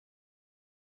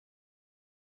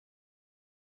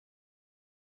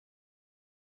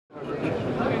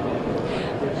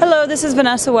Hello, this is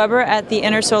Vanessa Weber at the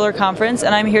Intersolar Conference,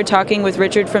 and I'm here talking with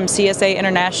Richard from CSA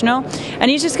International, and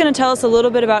he's just going to tell us a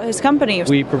little bit about his company.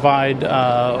 We provide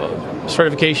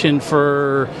certification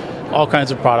for all kinds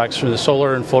of products, from the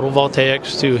solar and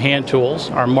photovoltaics to hand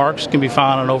tools. Our marks can be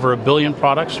found on over 1 billion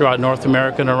products throughout North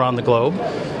America and around the globe.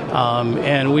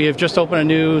 And we have just opened a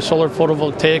new solar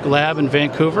photovoltaic lab in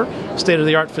Vancouver,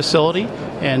 state-of-the-art facility,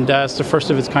 and it's the first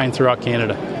of its kind throughout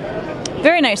Canada.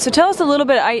 Very nice. So tell us a little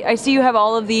bit, I see you have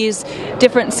all of these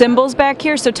different symbols back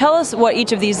here, so tell us what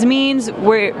each of these means,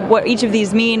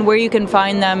 where you can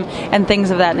find them, and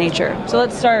things of that nature. So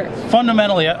let's start.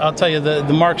 Fundamentally, I'll tell you, the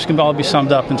marks can all be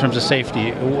summed up in terms of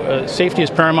safety. Safety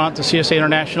is paramount to CSA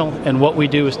International, and what we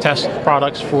do is test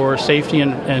products for safety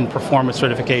and performance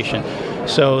certification.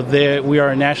 So we are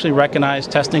a nationally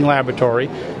recognized testing laboratory,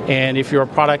 and if your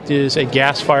product is a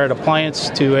gas-fired appliance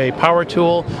to a power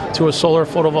tool to a solar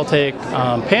photovoltaic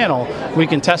panel, we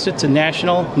can test it to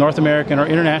national, North American, or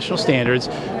international standards,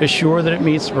 assure that it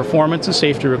meets the performance and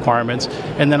safety requirements,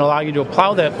 and then allow you to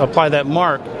apply that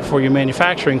mark for your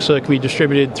manufacturing so it can be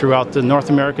distributed throughout the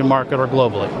North American market or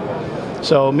globally.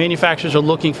 So manufacturers are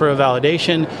looking for a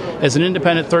validation. As an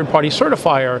independent third-party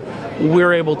certifier,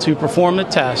 we're able to perform the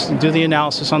test and do the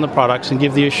analysis on the products and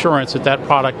give the assurance that that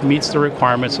product meets the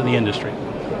requirements of the industry.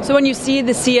 So when you see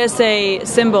the CSA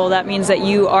symbol, that means that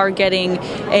you are getting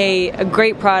a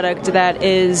great product that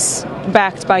is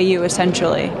backed by you,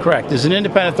 essentially. Correct. As an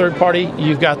independent third party,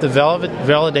 you've got the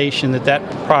validation that that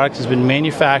product has been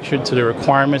manufactured to the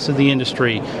requirements of the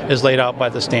industry as laid out by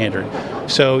the standard.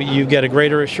 So you get a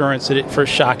greater assurance that for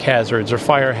shock hazards or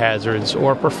fire hazards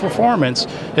or performance,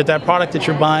 that product that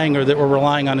you're buying or that we're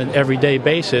relying on an everyday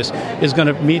basis is going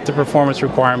to meet the performance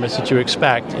requirements that you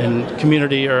expect, and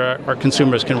community or our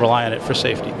consumers can rely on it for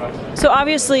safety. So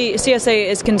obviously CSA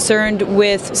is concerned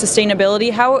with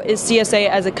sustainability. How is CSA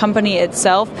as a company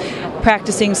itself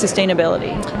practicing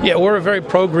sustainability? Yeah, we're a very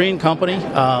pro-green company.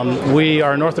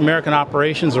 Our North American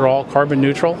operations are all carbon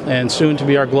neutral, and soon to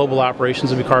be our global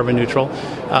operations will be carbon neutral.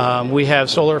 We have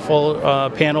solar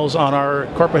panels on our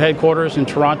corporate headquarters in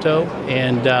Toronto,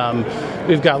 and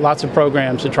we've got lots of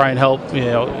programs to try and help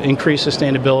increase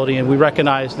sustainability, and we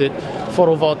recognize that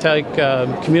photovoltaic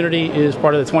community is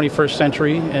part of the 21st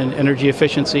century and energy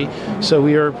efficiency, so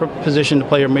we are positioned to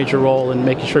play a major role in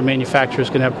making sure manufacturers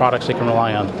can have products they can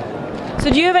rely on. So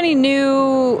do you have any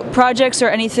new projects or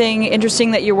anything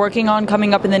interesting that you're working on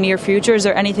coming up in the near future? Is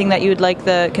there anything that you would like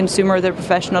the consumer or the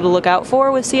professional to look out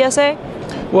for with CSA?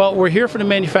 Well, we're here for the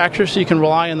manufacturers, so you can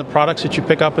rely on the products that you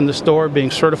pick up in the store being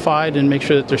certified and make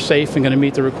sure that they're safe and going to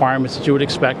meet the requirements that you would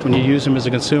expect when you use them as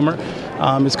a consumer.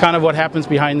 It's kind of what happens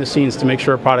behind the scenes to make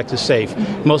sure a product is safe.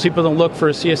 Most people don't look for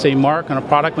a CSA mark on a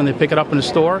product when they pick it up in a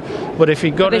store, but if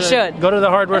you go to the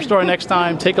hardware store next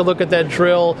time, take a look at that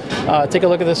drill, take a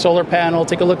look at the solar panel,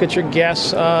 take a look at your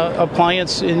gas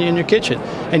appliance in your kitchen,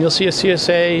 and you'll see a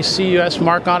CSA CUS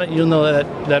mark on it. You'll know that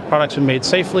that product's been made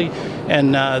safely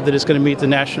and that it's going to meet the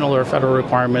national or federal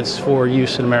requirements for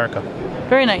use in America.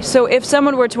 Very nice. So if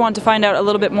someone were to want to find out a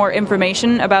little bit more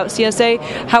information about CSA,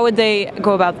 how would they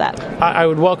go about that? I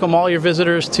would welcome all your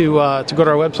visitors to go to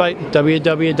our website,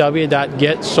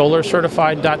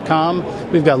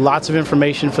 www.getsolarcertified.com. We've got lots of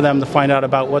information for them to find out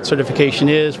about what certification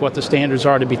is, what the standards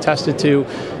are to be tested to,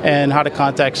 and how to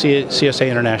contact CSA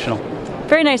International.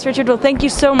 Very nice, Richard. Well, thank you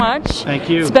so much. Thank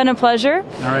you. It's been a pleasure.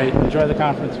 All right. Enjoy the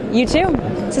conference. You too.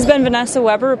 This has been Vanessa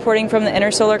Weber reporting from the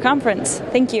Intersolar Conference.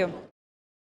 Thank you.